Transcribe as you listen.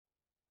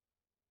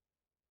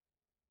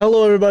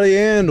Hello everybody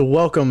and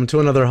welcome to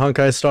another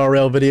Honkai Star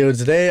Rail video.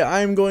 Today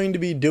I'm going to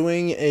be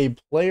doing a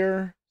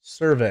player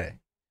survey.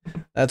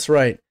 That's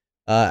right.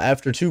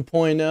 After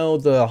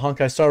 2.0, the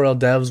Honkai Star Rail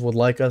devs would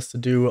like us to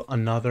do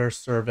another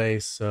survey,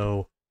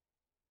 so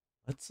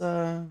let's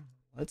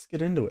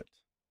get into it.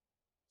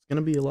 It's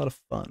gonna be a lot of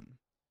fun.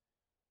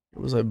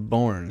 Where was I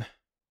born?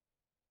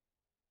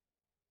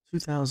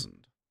 2000.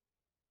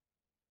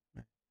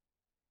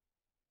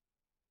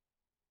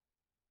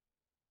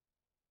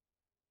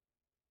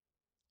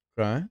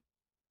 Okay.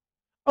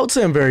 I would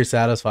say I'm very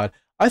satisfied.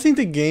 I think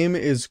the game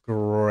is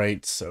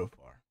great so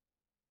far.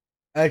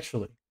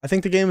 Actually, I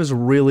think the game is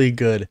really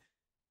good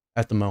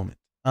at the moment.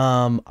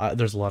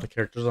 There's a lot of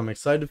characters I'm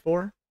excited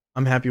for.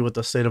 I'm happy with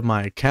the state of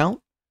my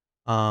account.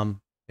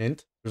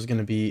 Hint, there's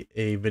gonna be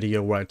a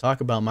video where I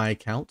talk about my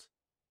account,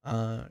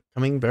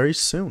 coming very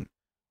soon.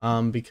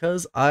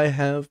 Because I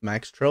have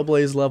max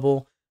Trailblaze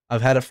level.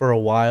 I've had it for a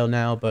while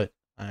now, but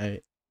I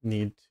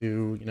need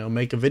to,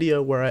 make a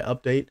video where I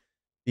update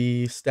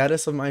the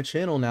status of my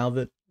channel now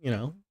that,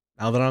 now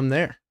that I'm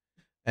there.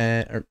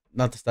 Or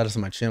not the status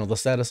of my channel, the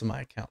status of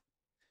my account.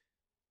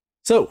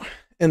 So,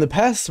 in the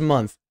past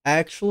month,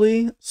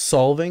 actually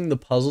solving the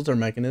puzzles or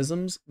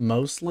mechanisms,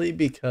 mostly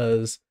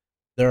because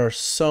there are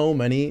so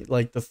many,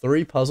 like the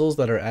 3 puzzles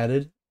that are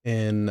added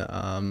in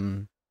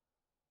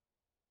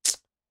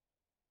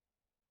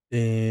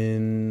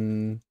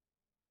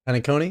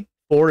Penacony,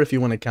 4 if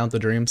you want to count the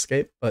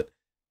Dreamscape, but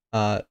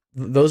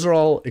those are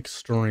all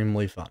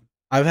extremely fun.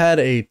 I've had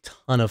a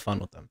ton of fun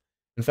with them.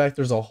 In fact,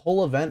 there's a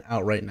whole event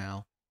out right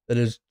now that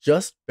is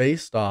just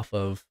based off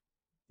of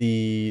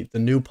the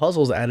new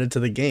puzzles added to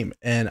the game,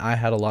 and I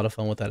had a lot of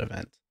fun with that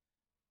event.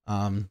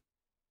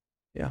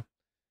 Yeah,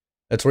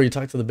 that's where you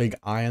talk to the big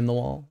eye on the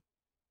wall,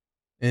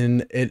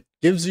 and it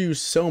gives you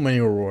so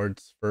many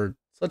rewards for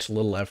such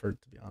little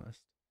effort, to be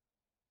honest.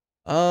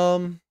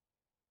 Other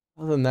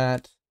than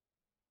that,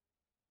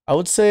 I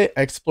would say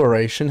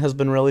exploration has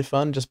been really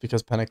fun, just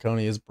because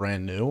Penacony is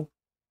brand new.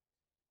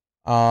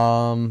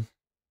 Um,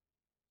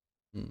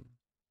 hmm.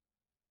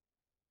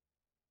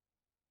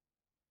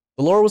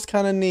 The lore was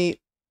kind of neat.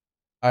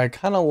 I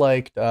kind of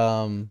liked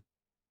I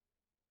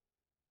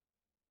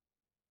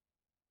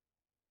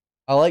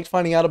liked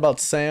finding out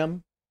about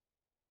Sam.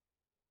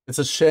 It's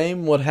a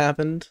shame what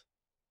happened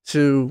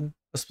to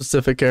a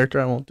specific character.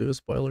 I won't do a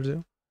spoiler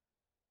to.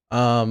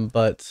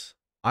 But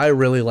I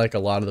really like a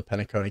lot of the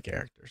Penacony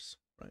characters,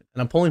 right?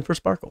 And I'm pulling for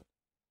Sparkle.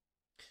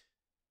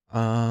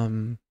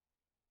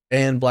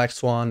 And Black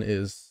Swan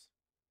is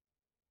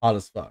hot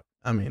as fuck.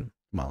 I mean,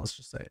 come on, let's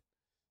just say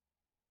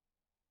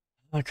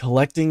it.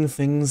 Collecting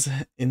things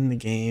in the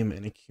game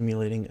and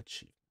accumulating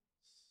achievements.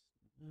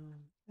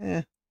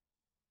 Eh.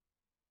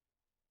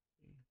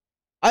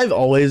 I've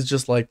always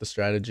just liked the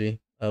strategy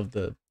of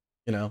the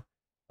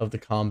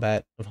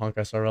combat of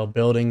Honkai Star Rail,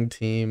 building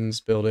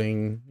teams,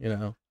 building,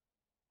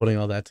 putting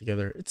all that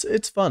together.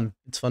 It's fun.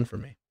 It's fun for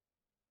me.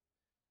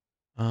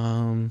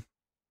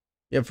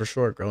 Yeah, for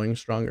sure, growing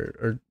stronger,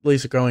 or at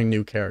least growing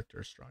new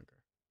characters stronger.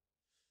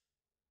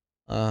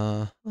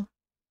 What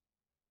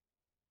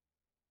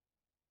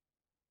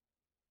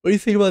do you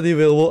think about the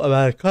available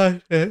amount of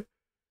content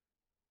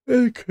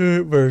in the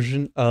current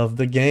version of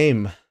the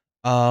game?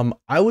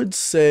 I would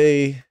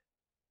say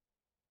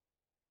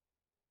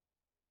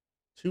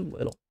too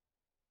little.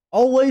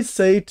 Always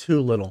say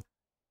too little.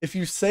 If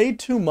you say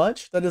too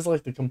much, that is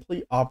like the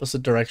complete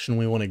opposite direction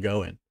we want to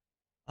go in.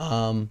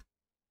 I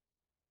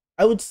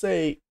would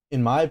say,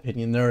 in my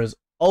opinion, there is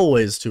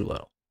always too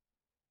little.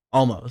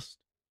 Almost.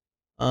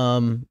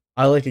 I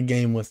like a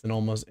game with an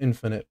almost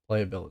infinite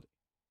playability.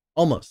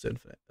 Almost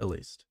infinite, at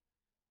least.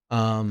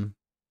 To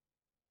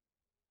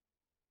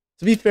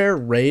be fair,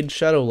 Raid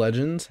Shadow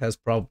Legends has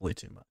probably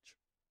too much.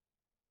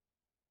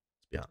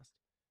 Let's be honest.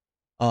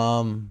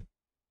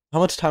 How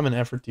much time and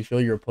effort do you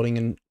feel you're putting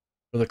in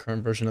for the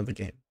current version of the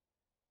game?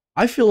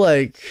 I feel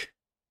like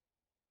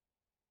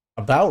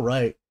about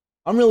right.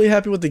 I'm really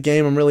happy with the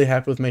game. I'm really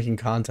happy with making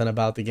content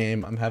about the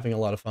game. I'm having a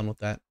lot of fun with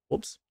that.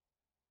 Whoops.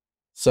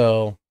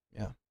 So,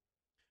 yeah.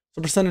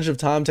 So percentage of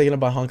time taken up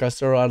by Honkai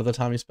Star Rail out of the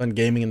time you spent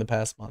gaming in the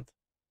past month.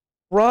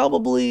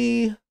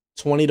 Probably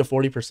 20 to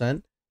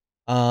 40%.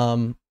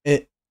 At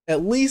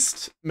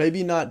least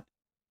maybe not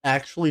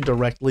actually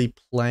directly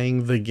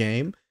playing the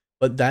game,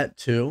 but that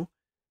too.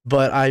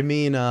 But I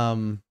mean,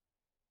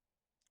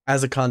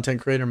 as a content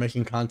creator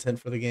making content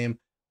for the game,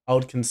 I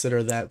would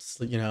consider that,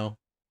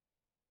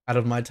 out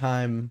of my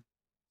time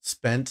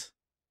spent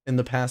in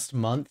the past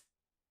month,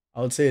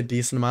 I would say a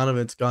decent amount of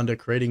it's gone to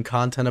creating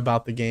content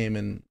about the game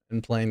and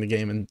playing the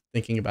game and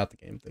thinking about the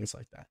game, things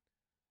like that.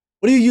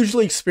 What do you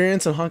usually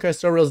experience in Honkai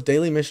Star Rail's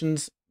daily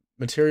missions,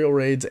 material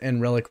raids, and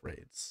relic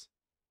raids?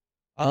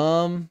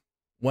 When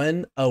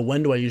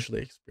do I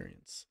usually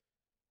experience?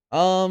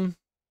 I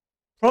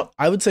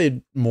would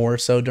say more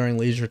so during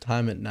leisure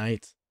time at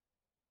night.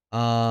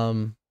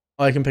 I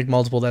can pick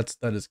multiple. That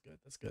is good.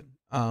 That's good.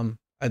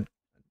 I'd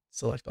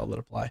select all that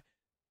apply.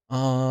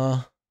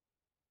 I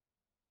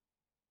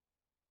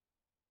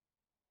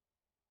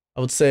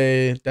would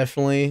say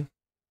definitely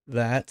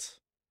that.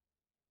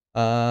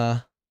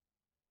 I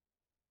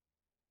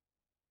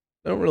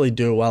don't really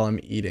do it while I'm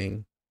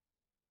eating.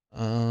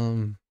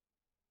 Um,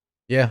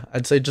 yeah,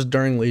 I'd say just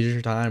during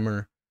leisure time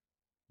or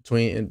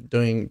between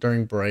doing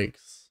during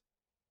breaks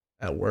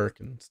at work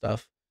and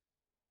stuff.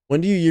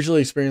 When do you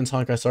usually experience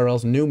Honkai Star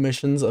Rail's new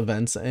missions,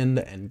 events, and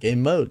end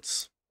game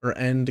modes or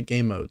end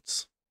game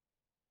modes?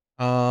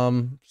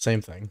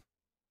 Same thing.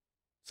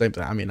 Same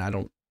thing. I mean, I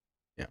don't.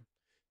 Yeah.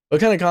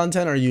 What kind of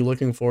content are you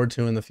looking forward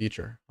to in the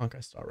future,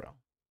 Honkai Star Rail?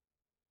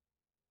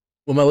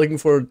 What am I looking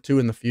forward to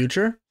in the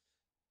future?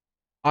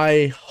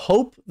 I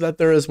hope that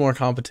there is more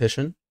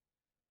competition.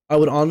 I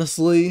would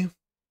honestly,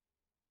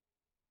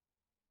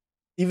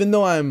 even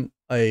though I'm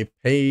a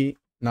pay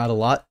not a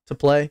lot to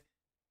play,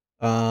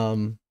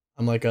 I'm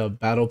like a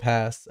battle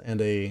pass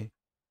and a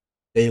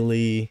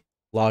daily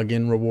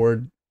login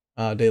reward,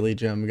 daily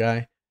gem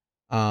guy.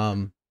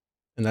 Um,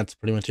 and that's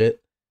pretty much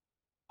it.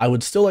 I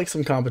would still like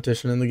some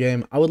competition in the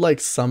game. I would like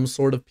some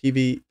sort of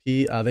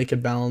PvP. They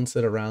could balance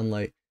it around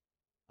like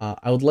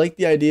I would like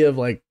the idea of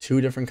like two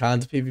different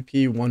kinds of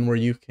PvP. One where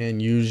you can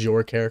use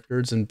your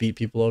characters and beat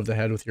people over the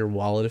head with your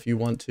wallet if you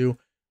want to,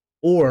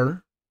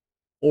 or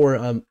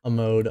a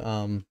mode,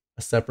 a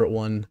separate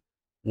one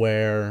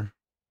where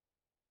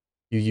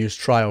you use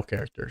trial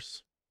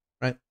characters,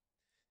 right?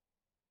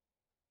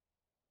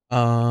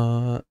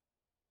 Uh,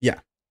 yeah,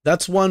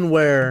 that's one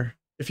where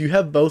if you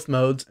have both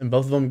modes and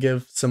both of them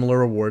give similar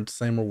rewards,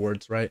 same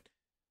rewards, right?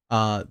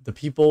 The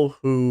people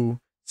who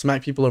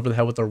smack people over the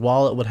head with their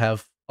wallet would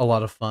have a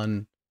lot of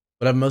fun,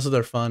 would have most of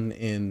their fun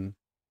in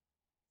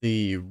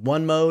the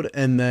one mode,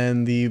 and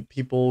then the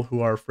people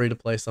who are free to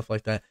play stuff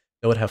like that,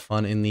 they would have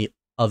fun in the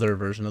other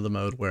version of the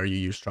mode where you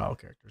use trial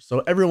characters. So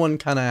everyone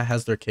kind of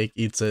has their cake,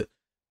 eats it,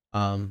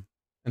 um,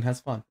 and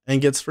has fun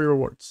and gets free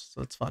rewards.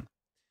 So it's fun.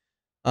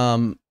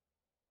 Um,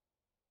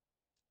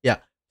 yeah.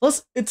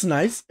 Plus, it's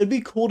nice. It'd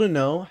be cool to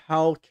know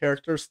how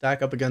characters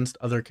stack up against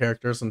other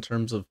characters in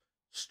terms of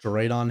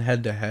straight on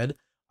head to head.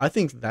 I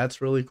think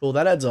that's really cool.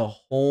 That adds a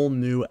whole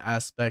new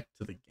aspect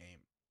to the game.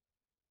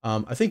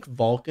 I think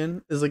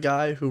Vulcan is a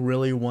guy who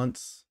really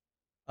wants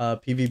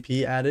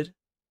PvP added.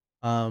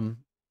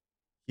 Um,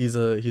 he's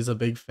a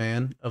big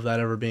fan of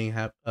that ever being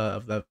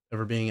of that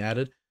ever being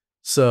added.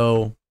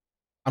 So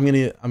I'm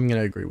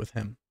gonna agree with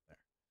him there.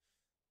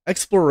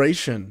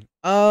 Exploration.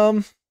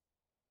 I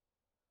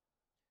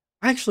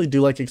actually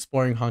do like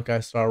exploring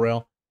Honkai Star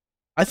Rail.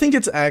 I think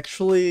it's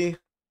actually,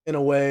 in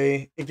a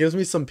way, it gives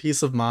me some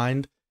peace of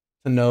mind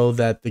to know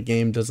that the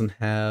game doesn't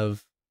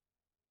have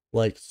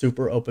like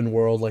super open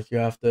world, like you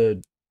have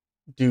to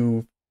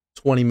do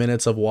 20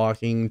 minutes of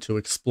walking to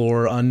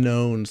explore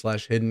unknown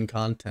slash hidden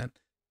content.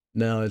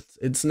 No,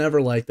 it's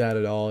never like that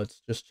at all.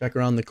 It's just check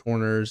around the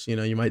corners. You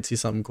know, you might see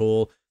something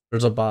cool.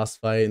 There's a boss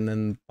fight, and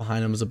then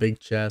behind him is a big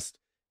chest.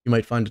 You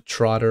might find a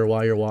trotter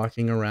while you're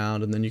walking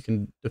around, and then you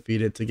can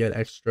defeat it to get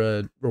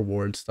extra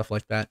rewards, stuff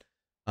like that.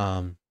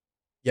 Um,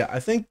 yeah, I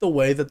think the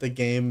way that the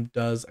game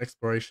does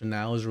exploration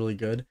now is really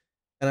good.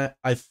 And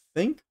I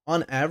think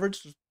on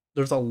average,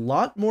 there's a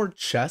lot more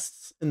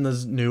chests in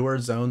the newer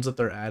zones that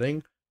they're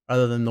adding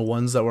rather than the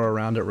ones that were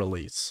around at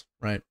release,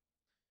 right?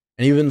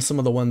 And even some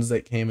of the ones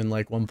that came in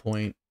like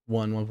 1.1,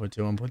 1.2,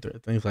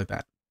 1.3, things like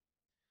that.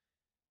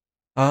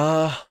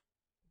 Uh,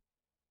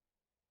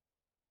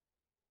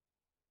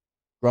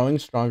 growing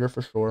stronger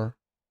for sure.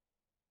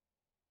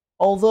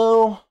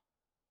 Although,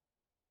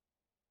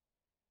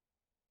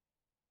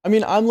 I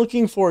mean, I'm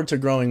looking forward to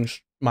growing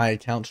my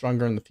account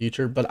stronger in the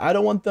future, but I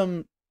don't want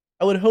them.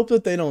 I would hope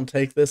that they don't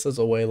take this as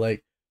a way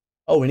like,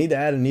 oh, we need to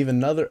add an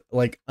even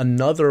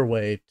another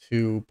way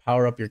to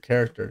power up your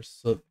characters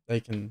so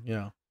they can,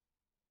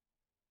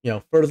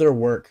 further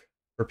work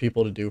for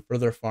people to do,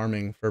 further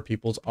farming for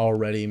people's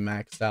already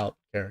maxed out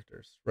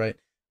characters, right?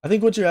 I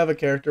think once you have a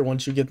character,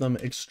 once you get them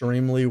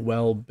extremely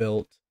well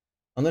built,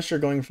 unless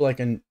you're going for like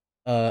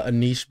a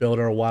niche build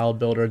or a wild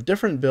build or a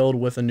different build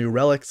with a new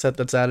relic set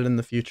that's added in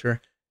the future,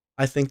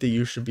 I think that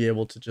you should be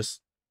able to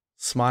just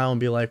smile and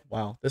be like,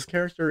 wow, this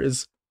character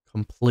is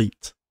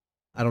complete.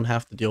 I don't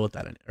have to deal with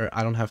that, or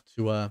I don't have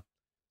to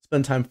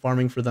spend time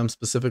farming for them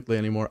specifically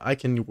anymore. I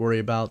can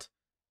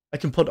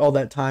put all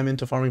that time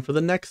into farming for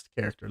the next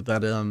character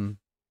that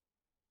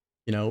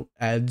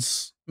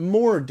adds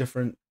more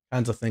different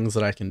kinds of things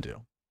that I can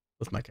do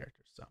with my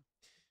characters. So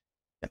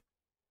yeah.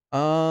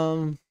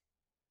 I'm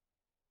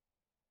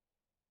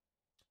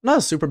not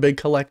a super big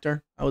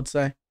collector, I would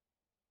say.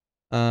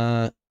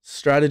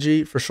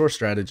 Strategy for sure.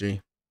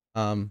 Strategy.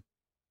 Um,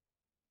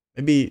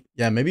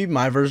 maybe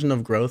my version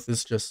of growth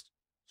is just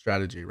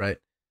strategy, right?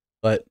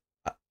 But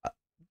uh,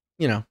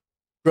 you know,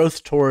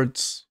 growth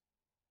towards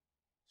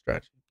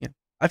strategy. Yeah,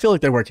 I feel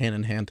like they work hand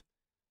in hand.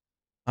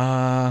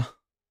 Uh,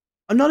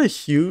 I'm not a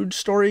huge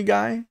story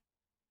guy,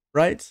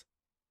 right?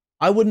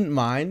 I wouldn't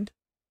mind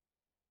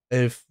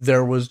if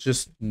there was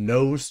just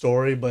no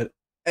story, but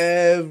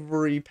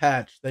every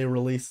patch they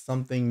released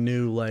something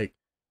new, like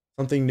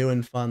something new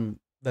and fun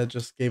that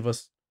just gave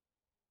us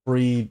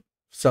free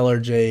seller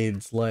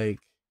jades, like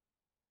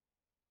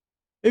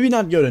maybe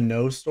not go to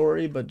no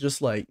story, but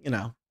just like,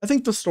 I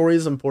think the story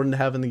is important to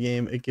have in the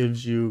game. It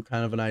gives you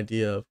kind of an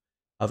idea of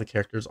how the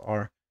characters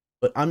are.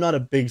 But I'm not a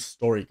big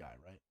story guy,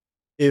 right?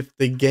 If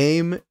the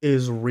game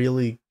is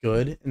really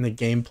good and the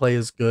gameplay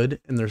is good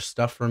and there's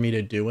stuff for me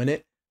to do in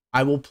it,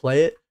 I will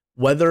play it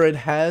whether it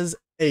has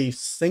a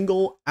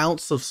single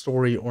ounce of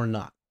story or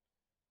not.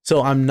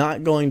 So I'm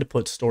not going to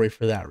put story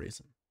for that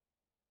reason.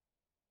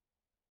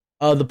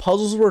 The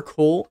puzzles were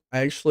cool. I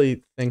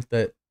actually think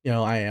that,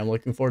 I am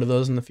looking forward to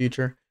those in the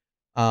future.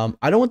 I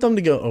don't want them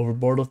to go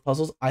overboard with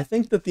puzzles. I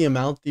think that the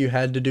amount that you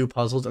had to do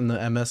puzzles in the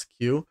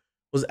MSQ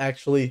was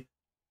actually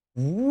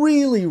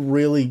really,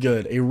 really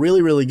good. A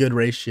really, really good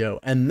ratio.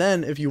 And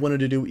then if you wanted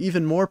to do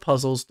even more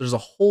puzzles, there's a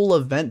whole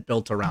event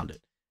built around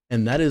it.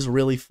 And that is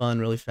really fun,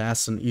 really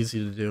fast, and easy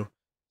to do.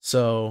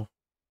 So,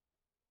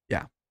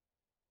 yeah,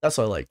 that's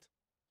what I liked.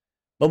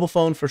 Mobile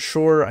phone for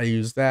sure. I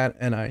use that,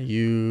 and I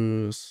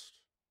use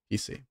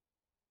PC.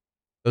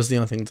 Those are the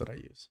only things that I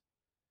use.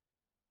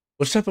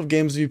 Which type of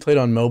games have you played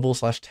on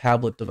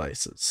mobile/tablet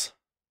devices?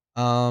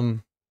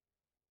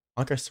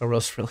 Honkai Star Rail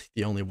is really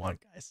the only one,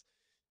 guys.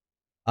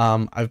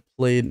 I've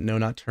played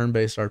not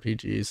turn-based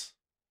RPGs.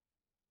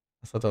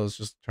 I thought that was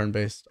just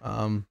turn-based.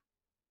 Yeah,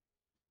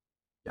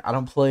 I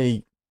don't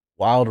play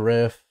Wild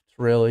Rift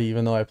really,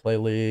 even though I play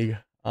League.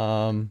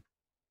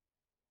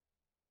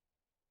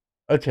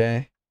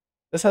 Okay,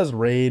 this has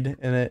Raid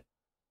in it.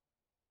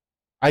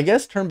 I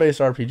guess turn-based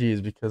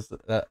RPGs because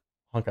that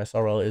Honkai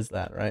Star Rail is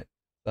that, right?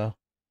 So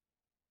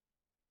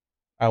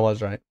I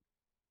was right.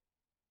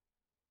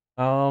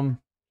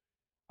 Um,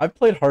 I've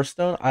played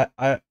Hearthstone.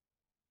 I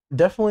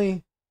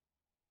definitely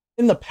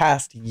in the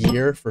past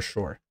year for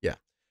sure. Yeah,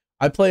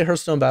 I play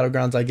Hearthstone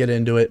Battlegrounds. I get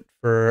into it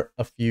for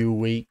a few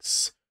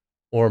weeks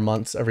or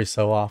months every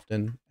so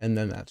often, and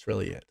then that's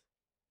really it.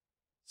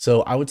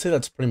 So I would say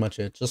that's pretty much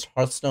it. Just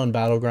Hearthstone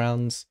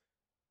Battlegrounds,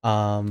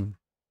 um,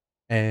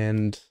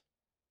 and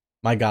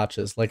my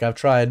gotchas. Like I've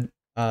tried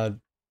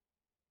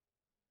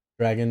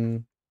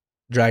Dragon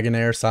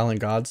Dragonair Silent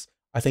Gods.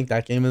 I think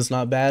that game is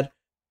not bad.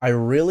 I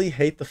really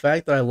hate the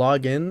fact that I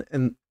logged in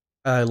and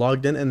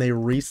they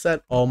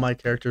reset all my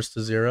characters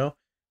to 0.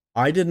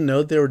 I didn't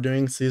know they were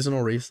doing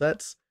seasonal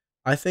resets.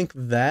 I think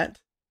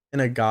that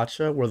in a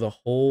gotcha where the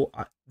whole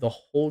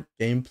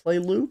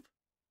gameplay loop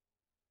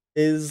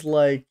is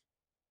like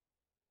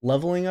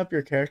leveling up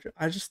your character,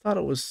 I just thought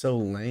it was so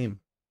lame.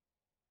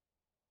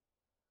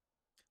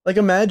 Like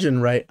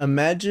imagine, right?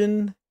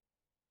 Every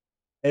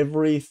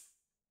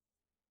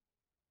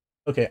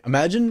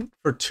imagine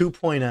for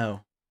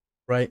 2.0,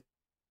 right?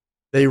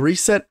 They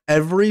reset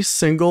every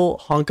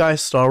single Honkai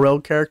Star Rail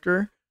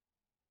character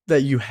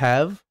that you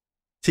have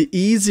to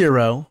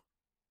E0,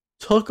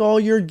 took all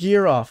your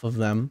gear off of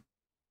them,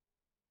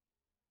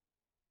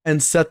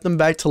 and set them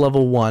back to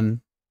level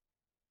 1.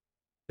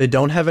 They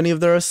don't have any of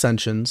their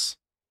ascensions.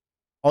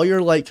 All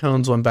your light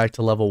cones went back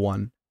to level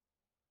 1.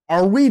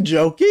 Are we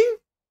joking?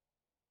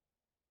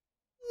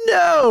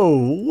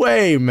 No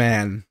way,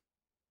 man.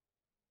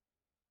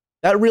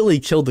 That really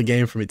killed the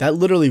game for me. That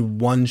literally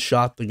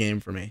one-shot the game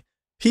for me.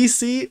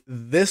 PC,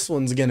 this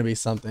one's going to be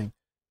something.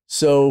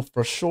 So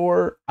for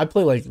sure, I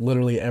play like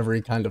literally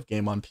every kind of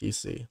game on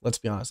PC. Let's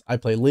be honest. I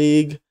play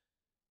League.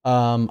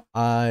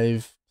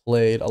 I've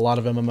played a lot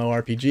of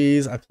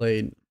MMORPGs. I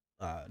played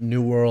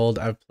New World.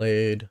 I've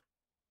played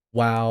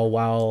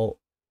WoW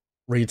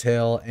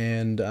Retail,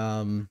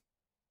 and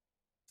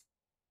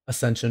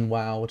Ascension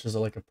WoW, which is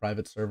like a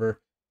private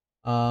server.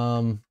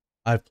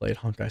 I've played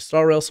Honkai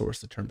Star Rail, so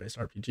it's the turn-based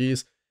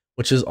RPGs,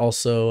 which is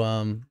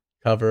also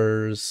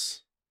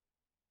covers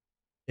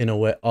in a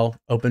way all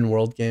open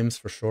world games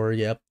for sure.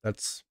 Yep,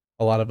 that's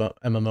a lot of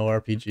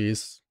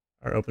MMORPGs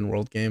are open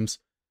world games.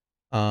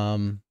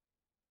 Um,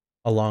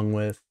 Along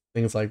with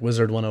things like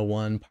Wizard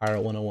 101,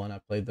 Pirate 101. I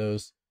played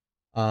those.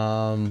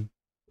 Let's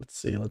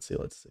see.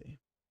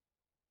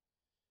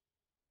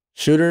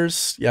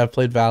 Shooters, yeah, I've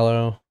played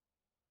Valo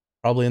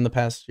probably in the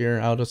past year,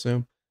 I would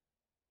assume.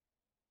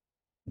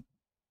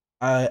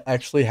 I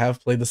actually have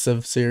played the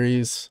Civ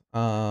series.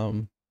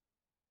 There's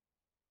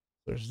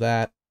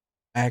that.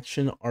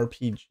 Action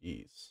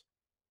RPGs.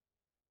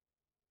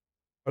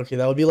 Okay,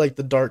 that would be like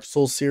the Dark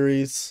Souls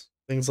series,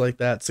 things like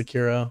that,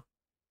 Sekiro.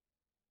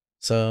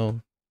 So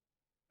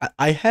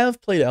I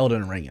have played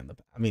Elden Ring in the.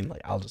 I mean,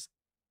 like I'll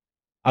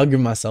give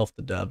myself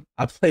the dub.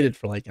 I played it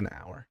for like an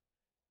hour,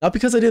 not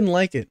because I didn't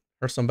like it.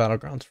 Hearthstone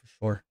Battlegrounds for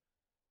sure.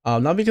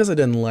 Not because I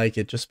didn't like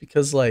it, just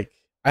because like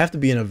I have to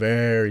be in a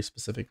very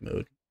specific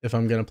mood if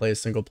I'm gonna play a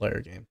single player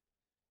game,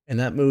 and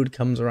that mood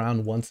comes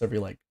around once every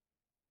like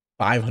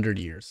 500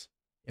 years.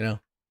 You know.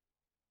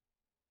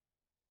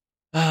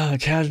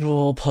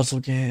 Casual puzzle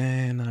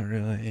game, not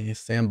really.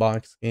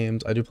 Sandbox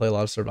games. I do play a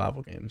lot of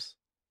survival games.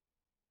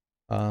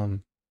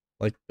 Um,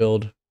 like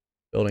building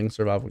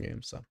survival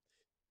games. So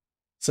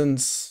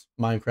since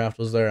Minecraft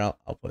was there,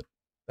 I'll put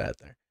that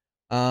there.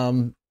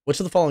 Which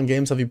of the following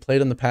games have you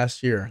played in the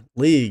past year?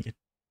 League,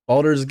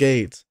 Baldur's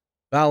Gate,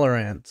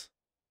 Valorant.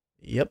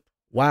 Yep.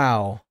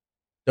 WoW,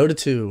 Dota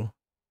 2.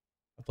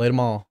 I played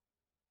them all.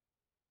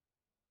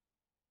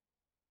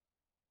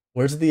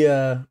 Where's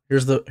the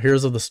here's the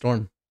Heroes of the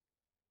Storm?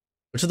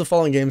 Which of the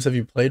following games have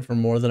you played for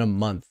more than a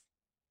month?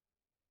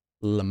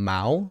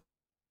 Lamau?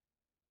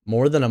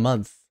 More than a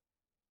month.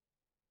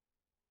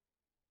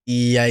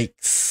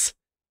 Yikes.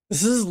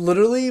 This is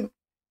literally,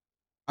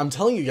 I'm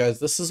telling you guys,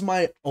 this is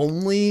my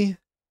only,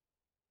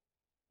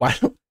 why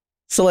don't,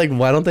 so like,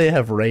 why don't they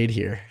have Raid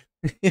here?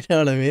 You know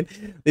what I mean?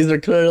 These are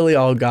clearly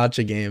all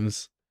gacha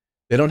games.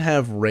 They don't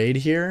have Raid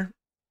here,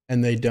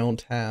 and they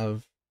don't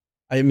have,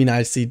 I mean,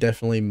 I see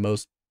definitely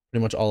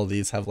pretty much all of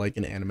these have like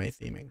an anime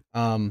theming.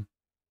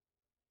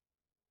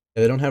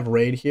 They don't have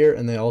Raid here,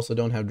 and they also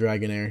don't have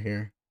Dragonair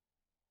here.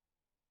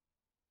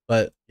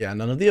 But yeah,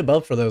 none of the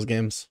above for those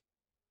games.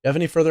 You have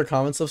any further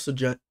comments of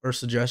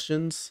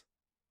suggestions?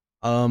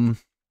 Love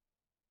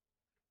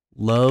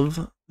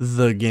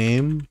the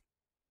game.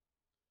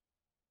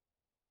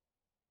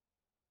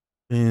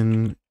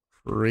 In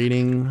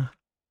creating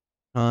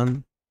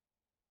on.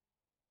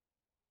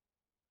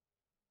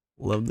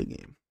 Love the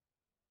game.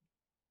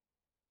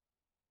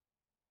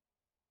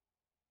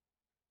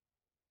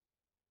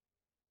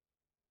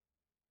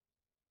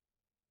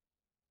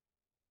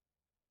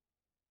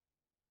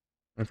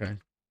 Okay.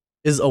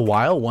 Is a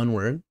while one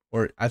word?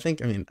 Or I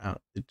think, I mean,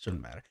 it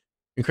shouldn't matter.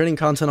 Been creating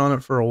content on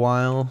it for a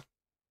while.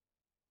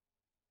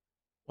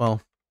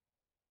 Well,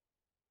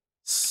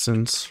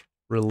 since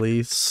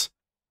release.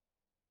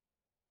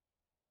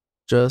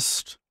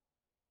 Just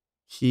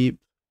keep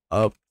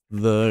up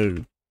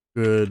the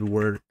good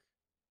work.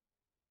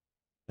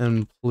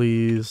 And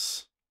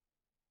please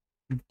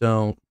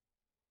don't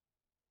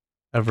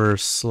ever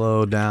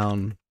slow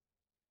down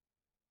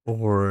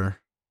or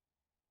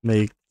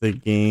make the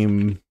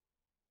game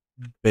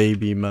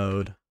baby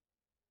mode.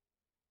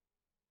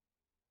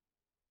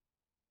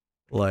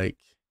 Like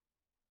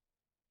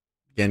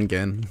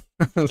Gen.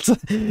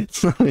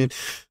 It's not, I mean,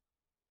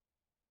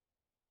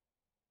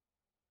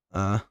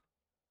 I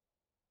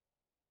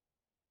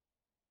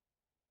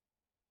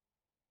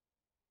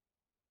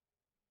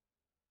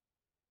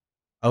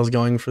was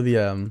going for the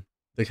kind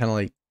of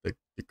like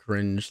the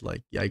cringe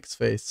like yikes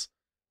face.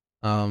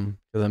 Because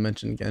I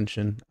mentioned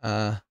Genshin.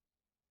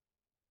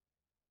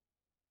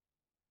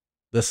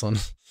 This one.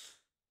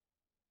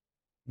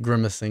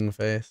 Grimacing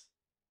face.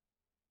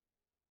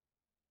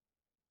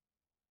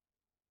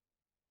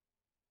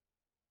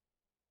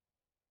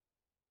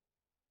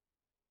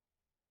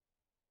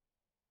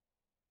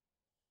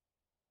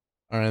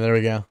 All right, there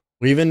we go.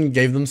 We even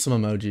gave them some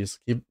emojis.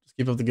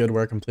 Keep up the good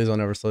work, and please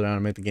don't ever slow down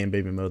and make the game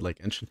baby mode like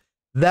Genshin.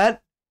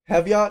 That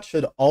caveat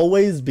should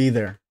always be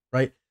there,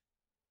 right?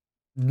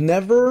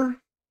 Never.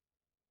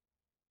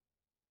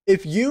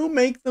 If you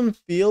make them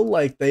feel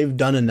like they've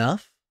done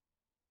enough,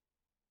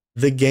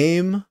 the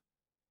game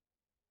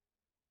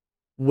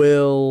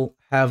will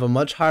have a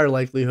much higher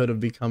likelihood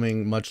of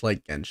becoming much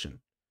like Genshin,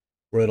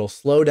 where it'll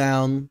slow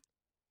down,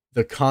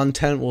 the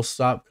content will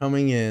stop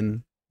coming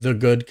in, the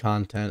good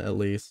content at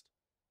least,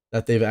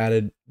 that they've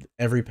added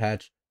every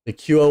patch. The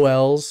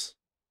QOL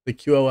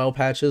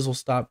patches will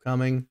stop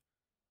coming,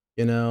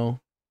 you know.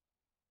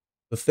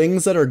 The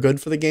things that are good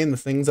for the game, the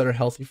things that are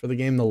healthy for the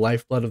game, the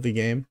lifeblood of the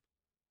game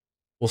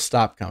will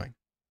stop coming,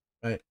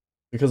 right?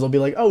 Because they'll be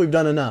like, oh, we've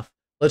done enough.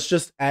 Let's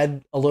just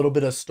add a little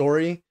bit of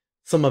story,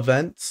 some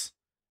events,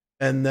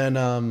 and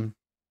then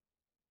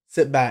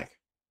sit back.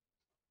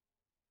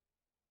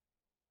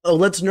 Oh,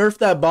 let's nerf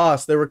that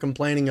boss. They were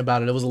complaining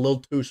about it. It was a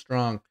little too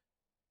strong.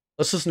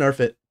 Let's just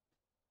nerf it.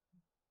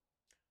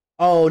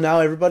 Oh, now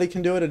everybody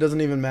can do it. It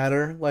doesn't even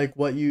matter like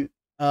what you.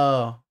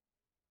 Oh,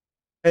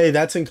 hey,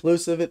 that's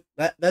inclusive.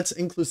 That's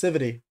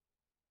inclusivity.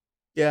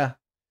 Yeah,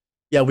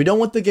 yeah. We don't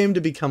want the game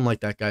to become like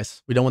that,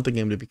 guys. We don't want the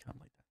game to become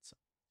like that.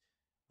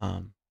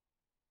 So,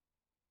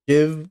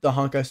 give the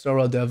Honkai Star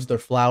Rail devs their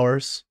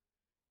flowers,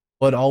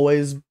 but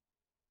always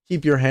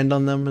keep your hand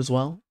on them as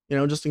well. You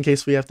know, just in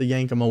case we have to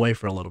yank them away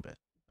for a little bit.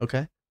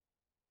 Okay,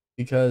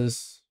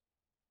 because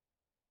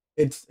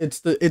it's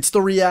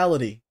the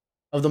reality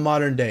of the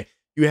modern day.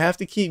 You have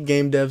to keep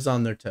game devs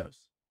on their toes,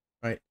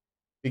 right?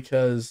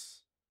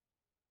 Because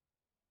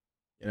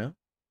you know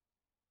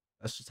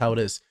that's just how it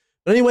is.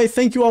 But anyway,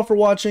 thank you all for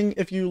watching.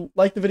 If you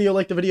like the video,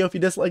 like the video. If you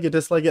dislike it,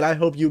 dislike it. I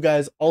hope you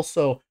guys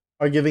also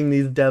are giving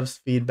these devs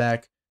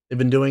feedback. They've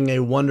been doing a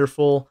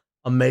wonderful,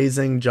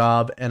 amazing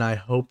job, and I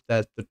hope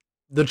that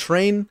the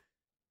train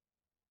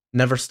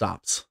never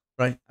stops,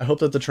 right? I hope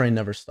that the train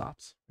never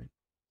stops. Right?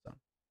 So,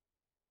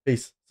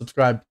 peace.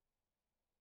 Subscribe.